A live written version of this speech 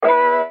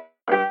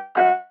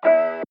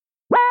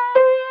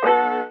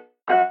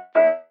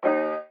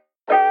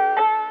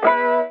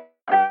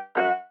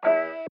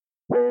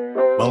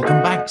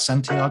Welcome back,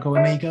 Santiago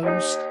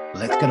amigos.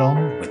 Let's get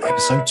on with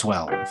episode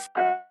 12.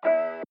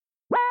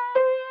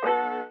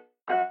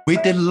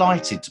 We're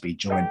delighted to be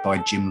joined by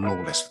Jim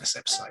Lawless for this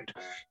episode.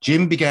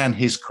 Jim began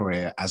his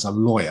career as a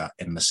lawyer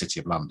in the City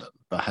of London,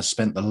 but has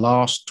spent the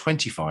last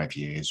 25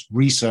 years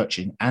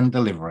researching and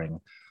delivering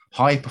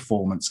high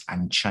performance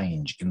and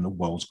change in the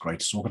world's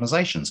greatest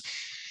organizations.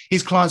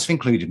 His clients have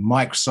included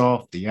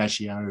Microsoft,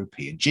 Diageo,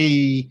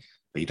 P&G,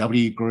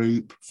 BW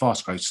Group,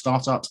 fast growth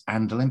startups,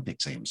 and Olympic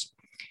teams.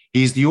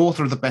 He is the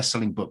author of the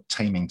best-selling book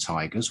Taming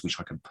Tigers, which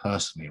I can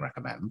personally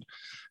recommend,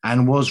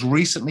 and was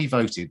recently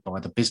voted by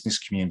the business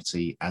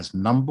community as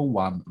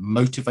 #1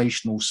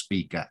 motivational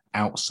speaker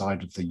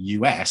outside of the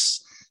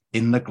US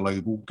in the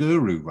Global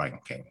Guru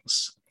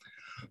rankings.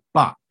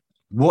 But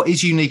what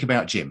is unique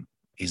about Jim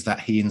is that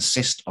he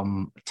insists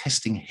on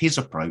testing his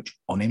approach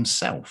on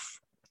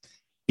himself.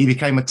 He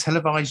became a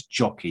televised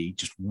jockey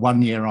just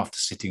 1 year after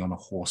sitting on a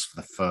horse for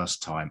the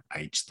first time,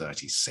 aged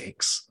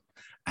 36,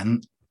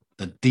 and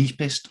the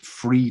deepest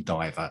free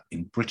diver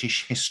in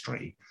British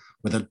history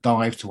with a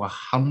dive to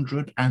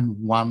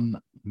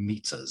 101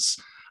 meters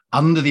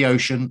under the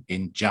ocean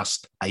in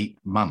just 8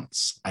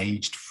 months,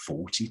 aged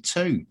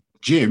 42.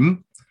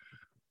 Jim,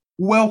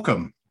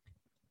 welcome.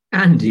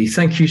 Andy,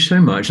 thank you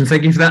so much. And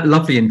thank you for that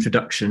lovely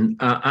introduction.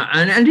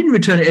 And in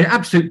return, an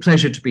absolute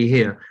pleasure to be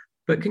here.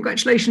 But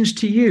congratulations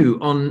to you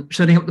on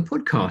setting up the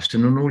podcast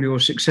and on all your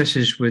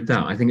successes with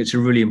that. I think it's a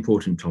really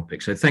important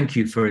topic. So thank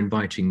you for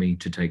inviting me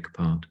to take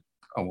part.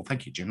 Oh, well,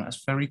 thank you, Jim.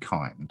 That's very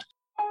kind.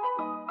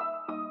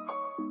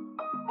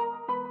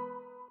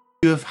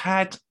 You have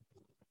had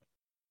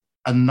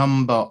a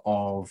number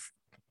of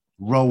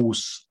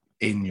roles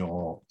in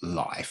your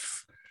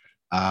life.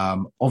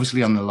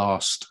 Obviously, on the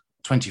last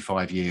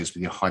 25 years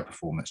with your high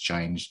performance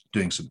change,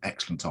 doing some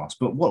excellent tasks.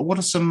 But what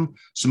are some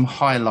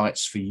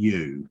highlights for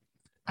you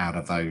out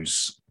of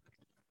those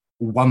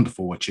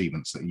wonderful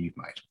achievements that you've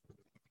made?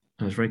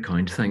 That was very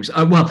kind. Thanks.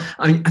 I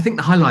think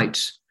the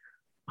highlights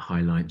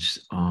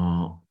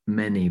are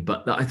many,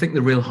 but I think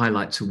the real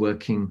highlights are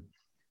working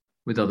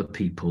with other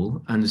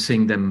people and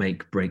seeing them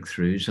make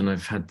breakthroughs. And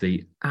I've had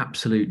the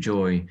absolute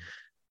joy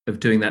of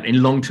doing that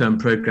in long-term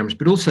programs,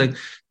 but also,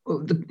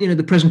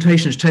 the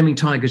presentations. Taming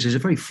Tigers is a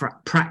very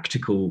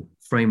practical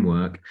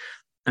framework,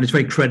 and it's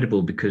very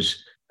credible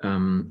because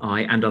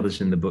I and others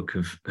in the book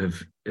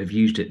have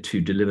used it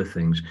to deliver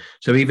things.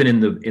 So even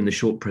in the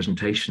short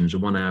presentations,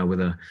 1 hour with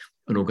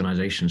an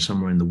organization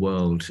somewhere in the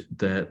world,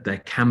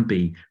 there can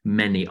be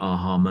many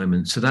aha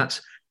moments. So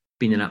that's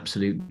been an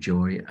absolute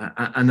joy.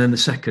 And then the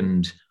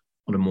second,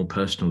 on a more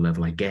personal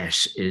level, I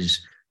guess, is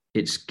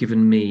it's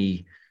given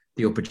me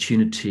the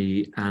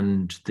opportunity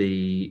and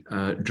the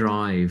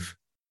drive,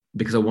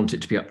 because I want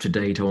it to be up to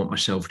date. I want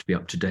myself to be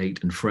up to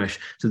date and fresh.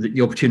 So that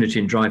the opportunity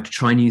and drive to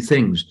try new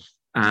things.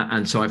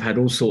 And so I've had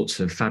all sorts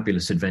of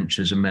fabulous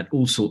adventures and met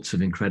all sorts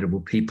of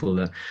incredible people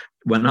that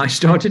when I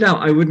started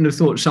out, I wouldn't have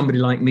thought somebody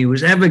like me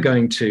was ever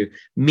going to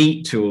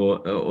meet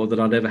or that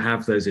I'd ever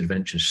have those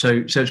adventures.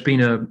 So it's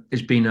been a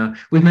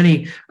with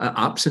many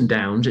ups and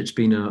downs, it's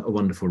been a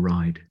wonderful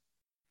ride.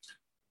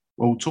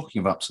 Well,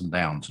 talking of ups and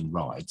downs and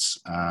rides,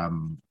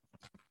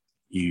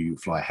 you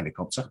fly a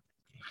helicopter,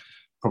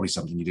 probably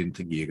something you didn't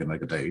think you were going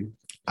to do.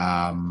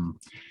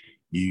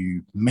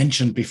 You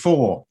mentioned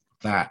before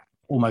that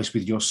almost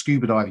with your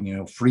scuba diving and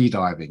your free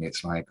diving,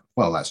 it's like,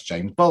 well, that's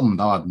James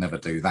Bond. I'd never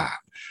do that.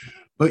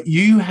 But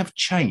you have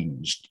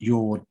changed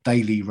your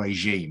daily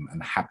regime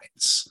and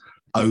habits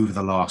over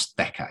the last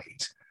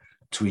decade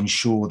to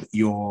ensure that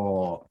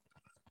you're,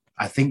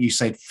 I think you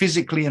said,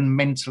 physically and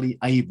mentally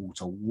able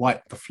to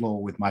wipe the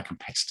floor with my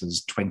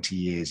competitors 20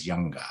 years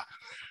younger.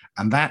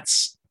 And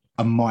that's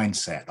a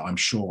mindset that I'm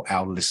sure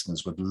our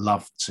listeners would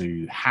love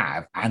to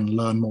have and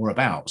learn more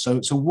about. So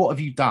what have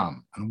you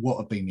done and what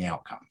have been the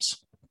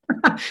outcomes?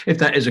 If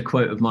that is a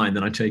quote of mine,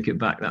 then I take it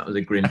back. That was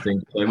a grim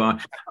thing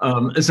to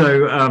say.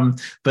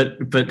 But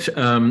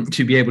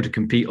to be able to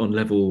compete on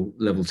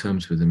level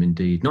terms with them,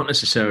 indeed, not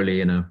necessarily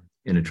in a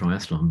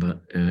triathlon,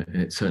 but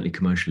certainly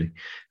commercially.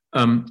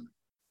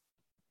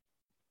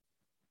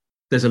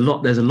 There's a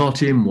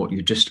lot in what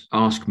you just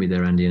asked me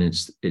there, Andy, and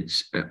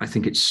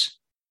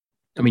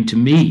to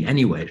me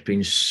anyway, it's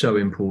been so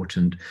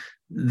important.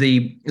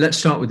 Let's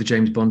start with the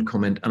James Bond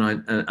comment,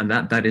 and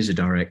that is a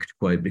direct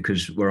quote,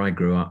 because where I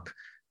grew up,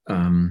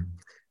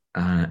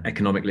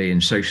 economically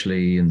and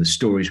socially, and the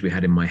stories we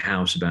had in my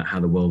house about how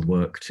the world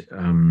worked,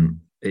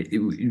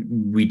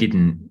 we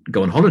didn't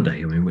go on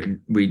holiday. I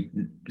mean, we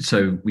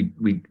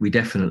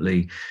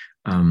definitely,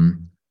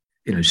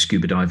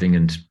 scuba diving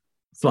and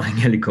flying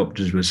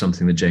helicopters was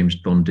something that James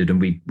Bond did,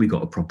 and we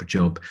got a proper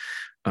job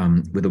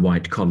with a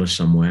white collar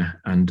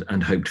somewhere,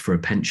 and hoped for a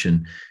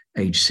pension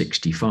age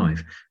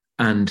 65.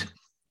 And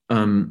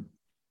one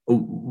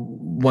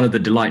of the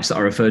delights that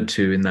I referred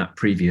to in that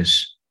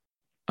previous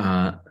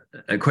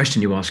a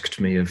question you asked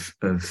me of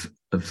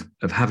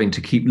having to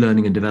keep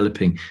learning and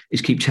developing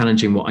is keep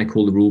challenging what I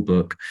call the rule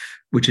book,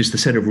 which is the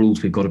set of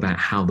rules we've got about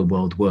how the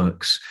world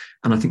works.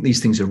 And I think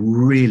these things are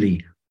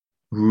really,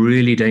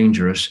 really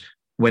dangerous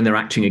when they're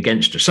acting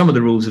against us. Some of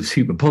the rules are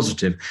super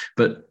positive,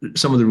 but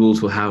some of the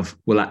rules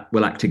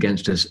will act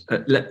against us.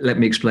 Let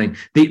me explain.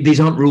 These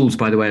aren't rules,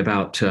 by the way,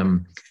 about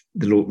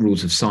the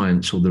rules of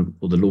science or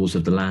the laws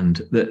of the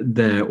land.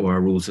 There or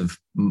are rules of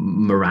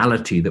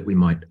morality that we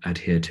might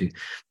adhere to,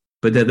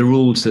 but they're the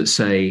rules that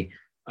say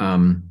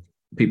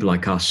people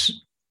like us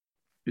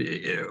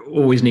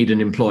always need an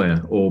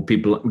employer, or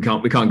people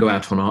we can't go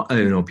out on our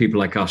own, or people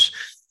like us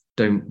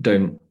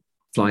don't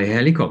fly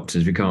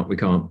helicopters. We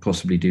can't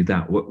possibly do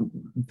that.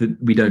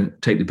 We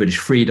don't take the British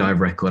freedive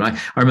record. I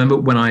remember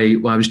when I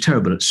was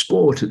terrible at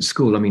sport at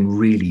school. I mean,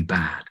 really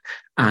bad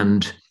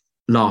and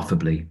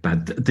laughably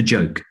bad. The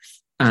joke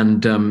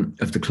and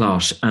of the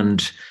class.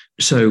 And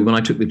so when I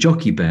took the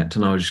jockey bet,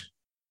 and I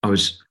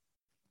was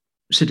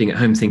sitting at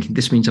home thinking,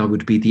 this means I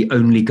would be the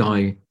only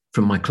guy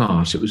from my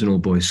class. It was an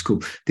all-boys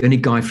school. The only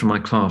guy from my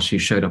class who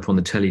showed up on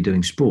the telly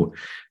doing sport.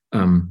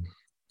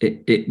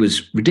 It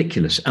was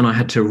ridiculous. And I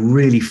had to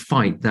really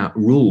fight that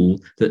rule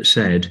that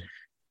said,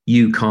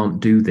 you can't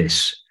do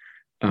this.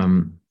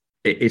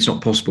 It's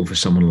not possible for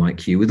someone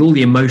like you, with all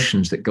the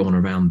emotions that go on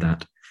around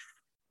that.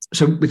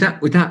 So with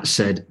that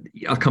said,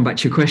 I'll come back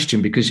to your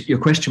question, because your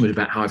question was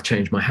about how I've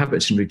changed my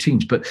habits and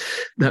routines, but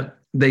that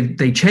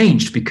they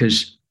changed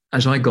because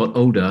as I got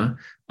older,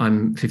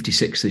 I'm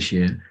 56 this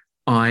year,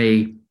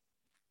 I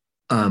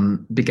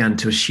began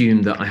to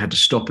assume that I had to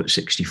stop at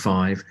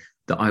 65,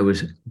 that I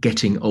was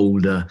getting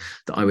older,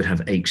 that I would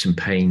have aches and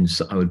pains,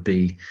 that I would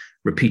be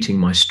repeating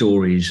my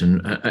stories,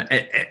 and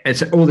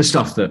it's all the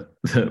stuff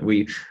that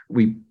we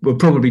were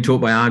probably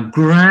taught by our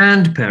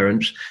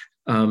grandparents,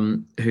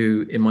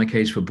 who in my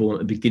case were born at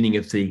the beginning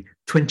of the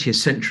 20th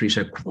century,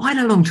 so quite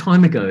a long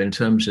time ago in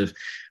terms of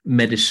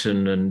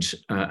medicine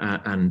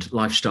and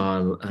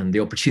lifestyle and the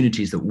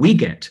opportunities that we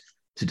get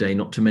today,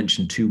 not to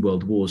mention 2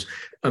 world wars.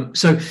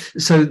 So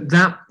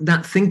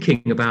that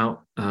thinking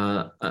about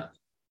a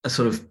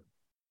sort of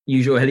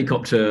usual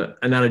helicopter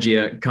analogy,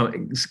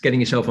 getting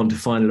yourself onto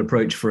final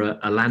approach for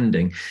a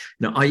landing.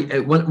 Now,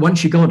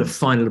 once you go on to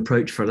final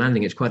approach for a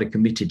landing, it's quite a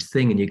committed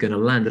thing, and you're going to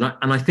land.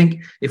 And I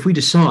think if we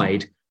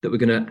decide that we're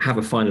going to have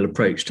a final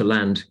approach to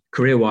land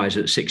career-wise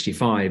at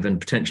 65 and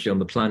potentially on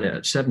the planet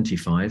at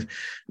 75,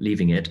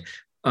 leaving it,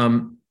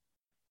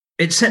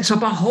 it sets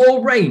up a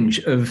whole range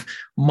of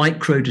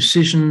micro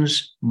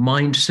decisions,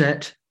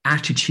 mindset,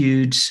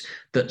 attitudes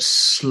that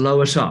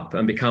slow us up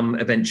and become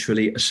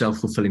eventually a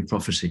self-fulfilling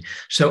prophecy.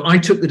 So I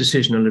took the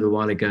decision a little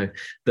while ago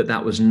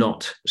that was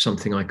not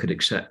something I could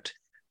accept.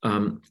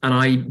 And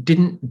I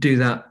didn't do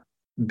that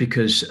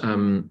because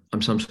I'm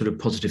some sort of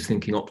positive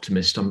thinking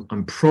optimist.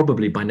 I'm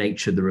probably by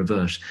nature the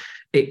reverse.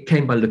 It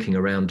came by looking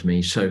around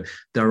me. So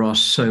there are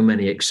so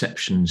many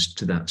exceptions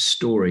to that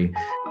story.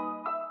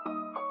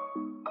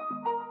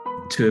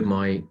 2 of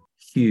my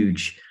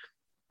huge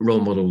role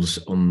models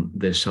on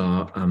this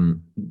are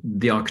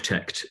the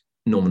architect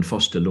Norman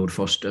Foster, Lord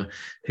Foster,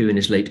 who in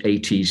his late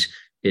 80s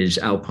is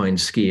alpine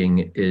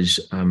skiing,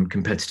 is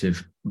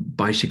competitive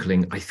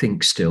bicycling, I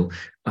think still,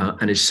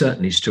 and is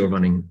certainly still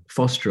running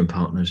Foster and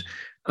Partners.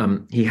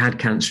 He had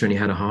cancer and he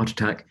had a heart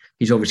attack.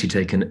 He's obviously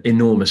taken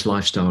enormous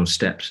lifestyle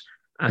steps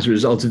as a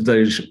result of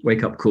those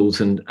wake-up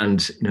calls, and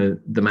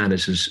the man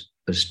is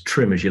as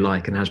trim as you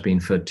like and has been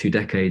for 2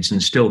 decades,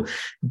 and still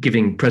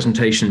giving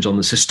presentations on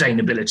the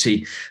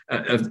sustainability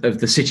of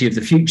the city of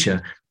the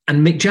future.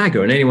 And Mick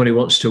Jagger, and anyone who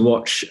wants to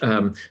watch,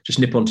 just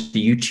nip onto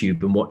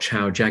YouTube and watch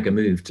how Jagger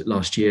moved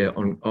last year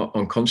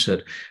on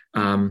concert.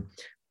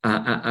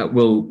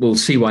 We'll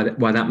see why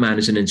that man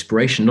is an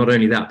inspiration. Not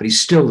only that, but he's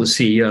still the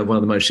CEO of one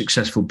of the most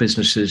successful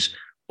businesses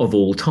of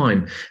all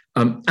time.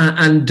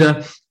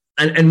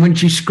 And when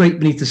you scrape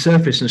beneath the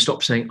surface and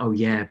stop saying, oh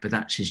yeah, but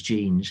that's his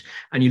genes,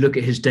 and you look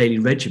at his daily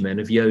regimen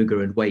of yoga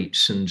and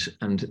weights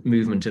and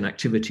movement and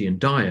activity and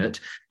diet,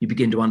 you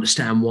begin to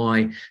understand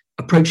why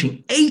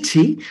approaching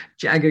 80,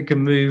 Jagger can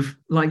move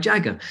like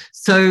Jagger.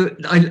 So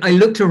I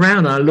looked around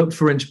and I looked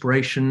for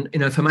inspiration.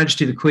 Her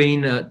Majesty the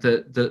Queen,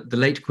 the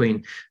late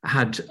Queen,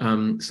 had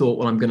thought,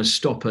 well, I'm going to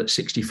stop at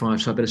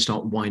 65, so I better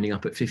start winding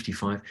up at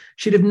 55.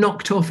 She'd have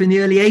knocked off in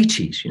the early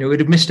 80s. We'd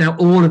have missed out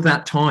all of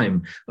that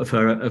time of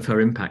her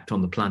impact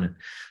on the planet.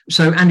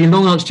 So, Andy,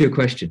 long answer to your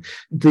question.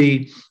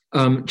 The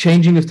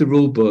changing of the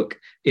rule book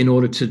in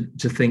order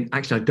to think,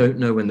 actually, I don't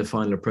know when the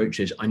final approach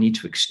is. I need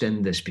to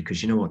extend this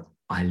because you know what?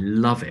 I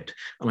love it.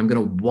 And I'm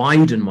going to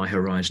widen my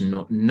horizon,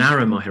 not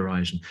narrow my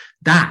horizon.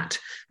 That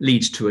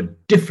leads to a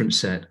different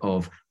set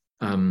of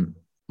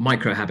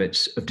micro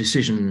habits, of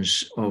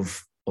decisions,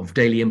 of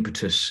daily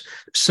impetus.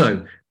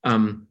 So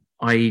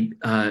I,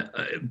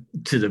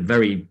 to the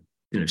very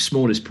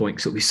smallest point,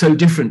 because it'll be so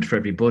different for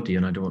everybody,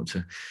 and I don't want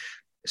to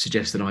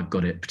suggest that I've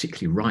got it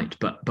particularly right,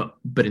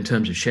 but in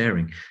terms of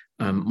sharing,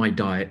 my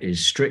diet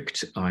is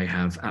strict. I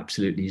have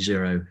absolutely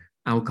zero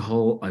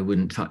alcohol. I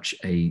wouldn't touch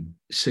a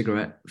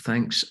cigarette,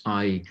 thanks.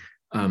 And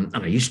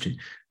I used to,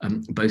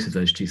 both of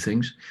those 2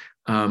 things.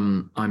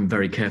 I'm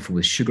very careful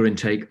with sugar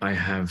intake.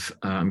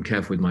 I'm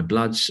careful with my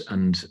bloods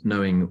and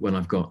knowing when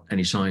I've got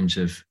any signs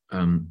of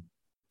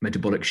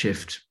metabolic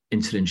shift,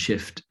 insulin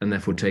shift, and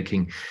therefore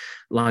taking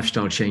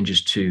lifestyle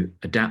changes to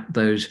adapt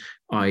those.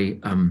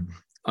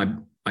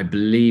 I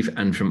believe,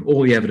 and from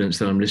all the evidence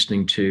that I'm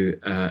listening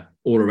to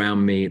all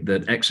around me,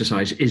 that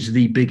exercise is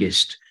the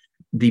biggest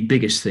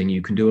thing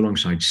you can do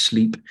alongside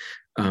sleep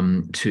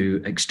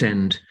to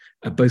extend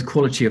both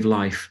quality of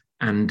life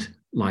and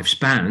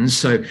lifespans.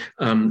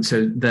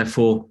 So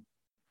therefore,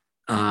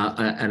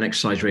 an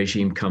exercise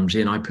regime comes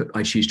in.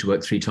 I choose to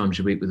work 3 times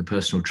a week with a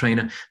personal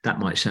trainer. That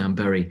might sound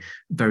very,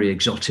 very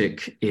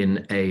exotic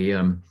in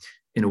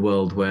a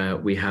world where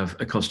we have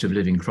a cost of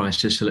living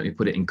crisis. So let me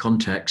put it in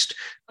context.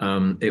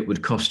 It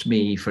would cost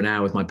me for an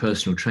hour with my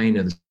personal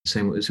trainer the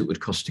same as it would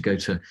cost to go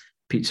to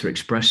Pizza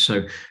Express.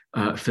 So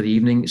for the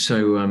evening.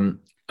 So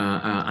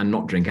and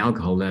not drink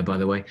alcohol there, by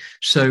the way.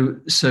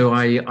 So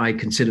I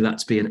consider that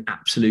to be an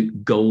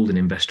absolute golden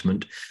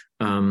investment.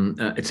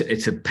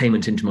 It's a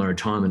payment into my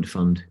retirement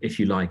fund, if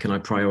you like, and I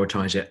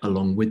prioritize it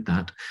along with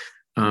that.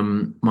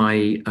 And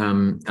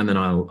then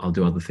I'll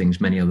do other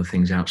things, many other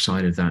things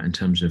outside of that in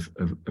terms of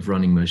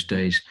running most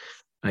days.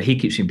 He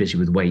keeps me busy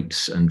with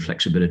weights and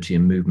flexibility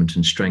and movement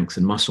and strength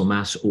and muscle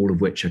mass, all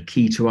of which are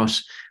key to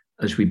us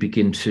as we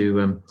begin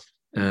to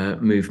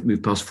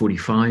move past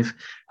 45.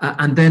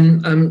 And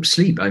then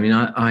sleep. I mean,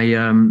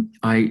 I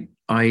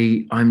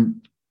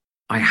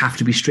have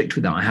to be strict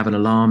with that. I have an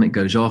alarm; it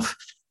goes off.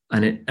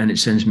 And it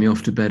sends me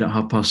off to bed at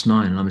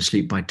 9:30, and I'm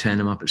asleep by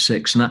 10. I'm up at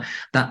 6, and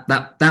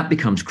that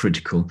becomes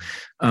critical.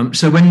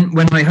 So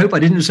when I hope I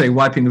didn't say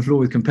wiping the floor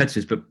with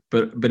competitors, but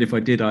if I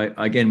did, I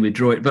again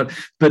withdraw it. But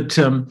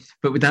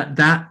with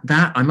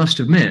that I must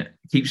admit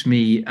keeps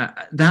me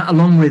that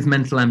along with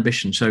mental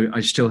ambition. So I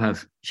still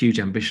have huge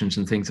ambitions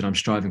and things that I'm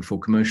striving for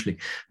commercially.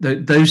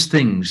 Those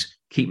things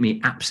keep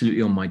me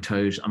absolutely on my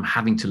toes. I'm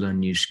having to learn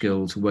new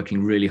skills,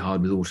 working really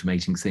hard with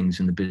automating things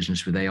in the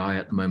business with AI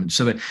at the moment.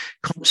 So we're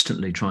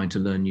constantly trying to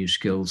learn new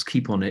skills,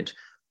 keep on it,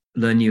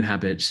 learn new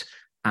habits,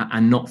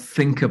 and not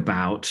think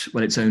about,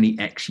 well, it's only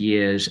X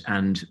years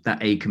and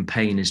that ache and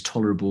pain is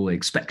tolerable,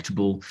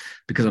 expectable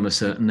because I'm a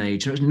certain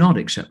age. No, it's not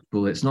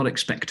acceptable. It's not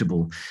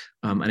expectable.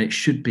 And it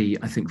should be,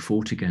 I think,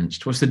 fought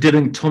against. What's the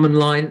Dylan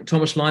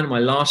Thomas line? My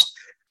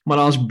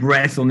last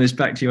breath on this,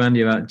 back to you,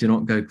 Andy, about do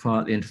not go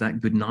quietly into that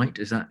good night.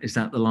 Is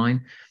that the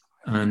line?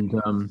 And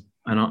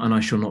I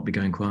shall not be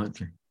going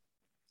quietly.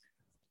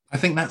 I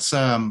think that's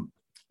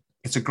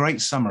it's a great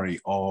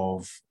summary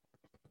of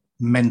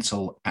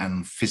mental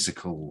and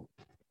physical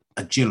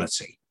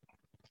agility.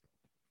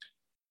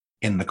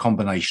 In the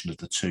combination of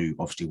the two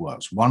obviously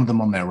works. One of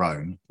them on their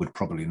own would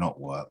probably not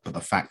work, but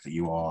the fact that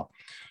you are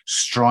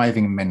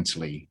striving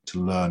mentally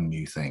to learn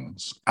new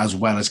things, as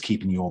well as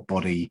keeping your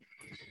body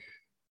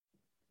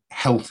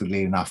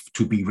healthily enough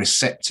to be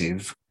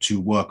receptive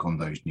to work on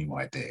those new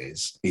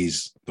ideas,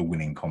 is the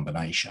winning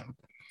combination.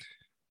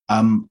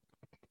 And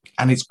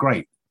it's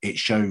great. It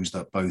shows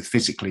that both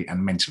physically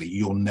and mentally,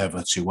 you're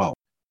never too old.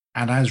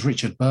 And as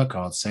Richard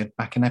Burkhardt said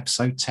back in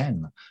episode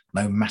 10,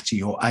 no matter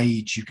your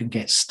age, you can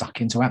get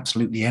stuck into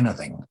absolutely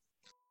anything.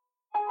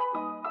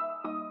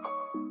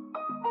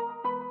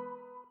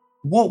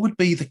 What would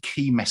be the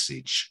key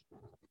message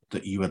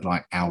that you would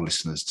like our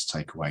listeners to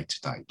take away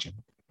today, Jim?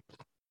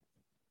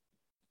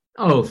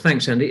 Oh,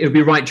 thanks, Andy. It'll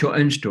be write your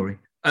own story.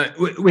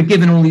 We're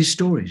given all these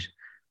stories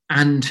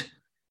and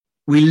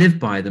we live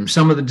by them.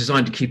 Some of them are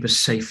designed to keep us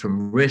safe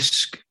from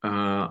risk,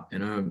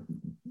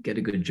 get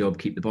a good job,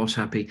 keep the boss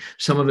happy.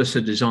 Some of them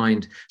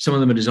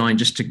are designed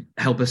just to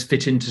help us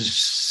fit into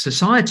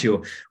society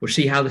or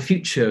see how the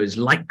future is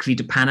likely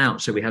to pan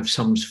out. So we have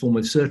some form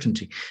of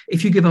certainty.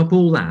 If you give up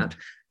all that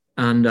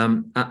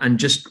and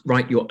just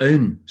write your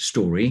own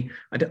story,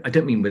 I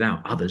don't mean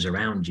without others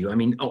around you, I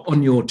mean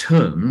on your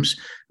terms,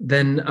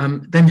 then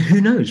who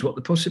knows what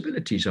the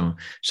possibilities are.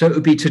 So it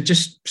would be to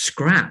just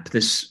scrap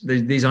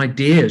these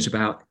ideas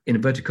about, in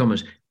inverted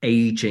commas,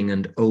 aging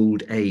and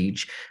old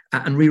age,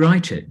 and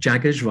rewrite it.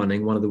 Jagger's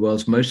running one of the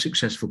world's most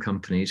successful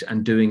companies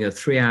and doing a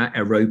 3-hour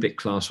aerobic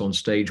class on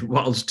stage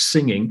whilst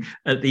singing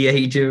at the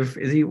age of,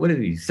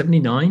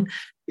 79?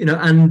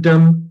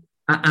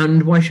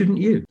 And why shouldn't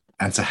you?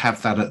 And to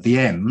have that at the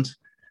end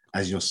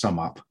as your sum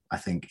up, I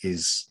think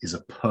is a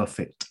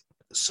perfect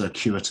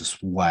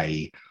circuitous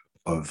way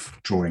of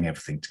drawing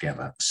everything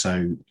together.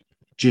 So,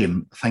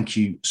 Jim, thank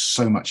you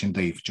so much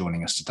indeed for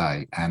joining us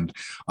today. And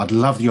I'd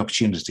love the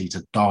opportunity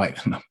to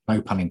dive,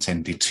 no pun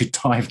intended, to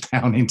dive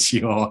down into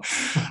your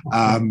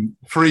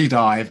free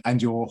dive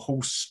and your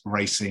horse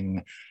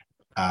racing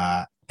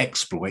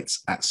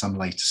exploits at some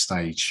later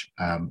stage,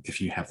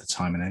 if you have the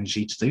time and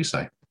energy to do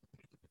so.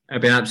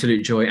 It'd be an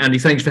absolute joy. Andy,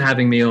 thanks for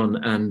having me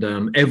on,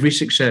 and every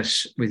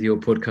success with your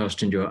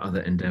podcast and your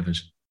other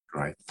endeavours.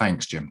 Great.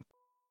 Thanks, Jim.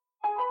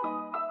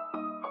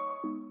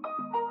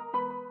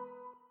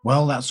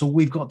 Well, that's all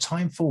we've got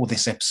time for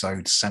this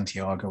episode,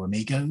 Santiago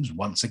Amigos.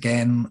 Once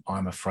again,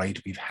 I'm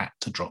afraid we've had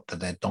to drop the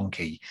dead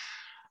donkey.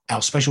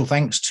 Our special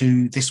thanks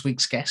to this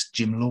week's guest,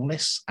 Jim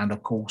Lawless, and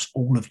of course,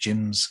 all of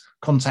Jim's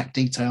contact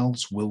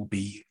details will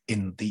be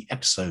in the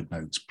episode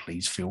notes.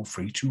 Please feel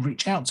free to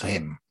reach out to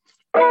him.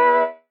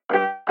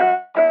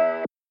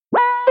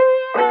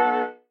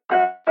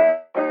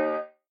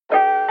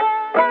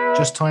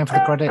 Just time for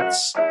the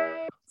credits.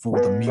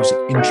 For the music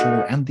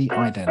intro and the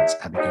idents,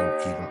 Abigail,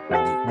 Eva,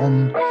 Ollie,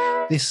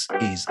 on. This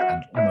is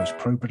an Almost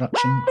Pro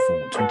production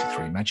for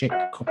 23 Magic,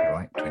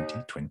 copyright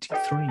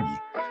 2023.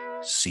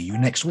 See you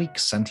next week,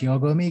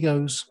 Santiago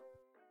amigos.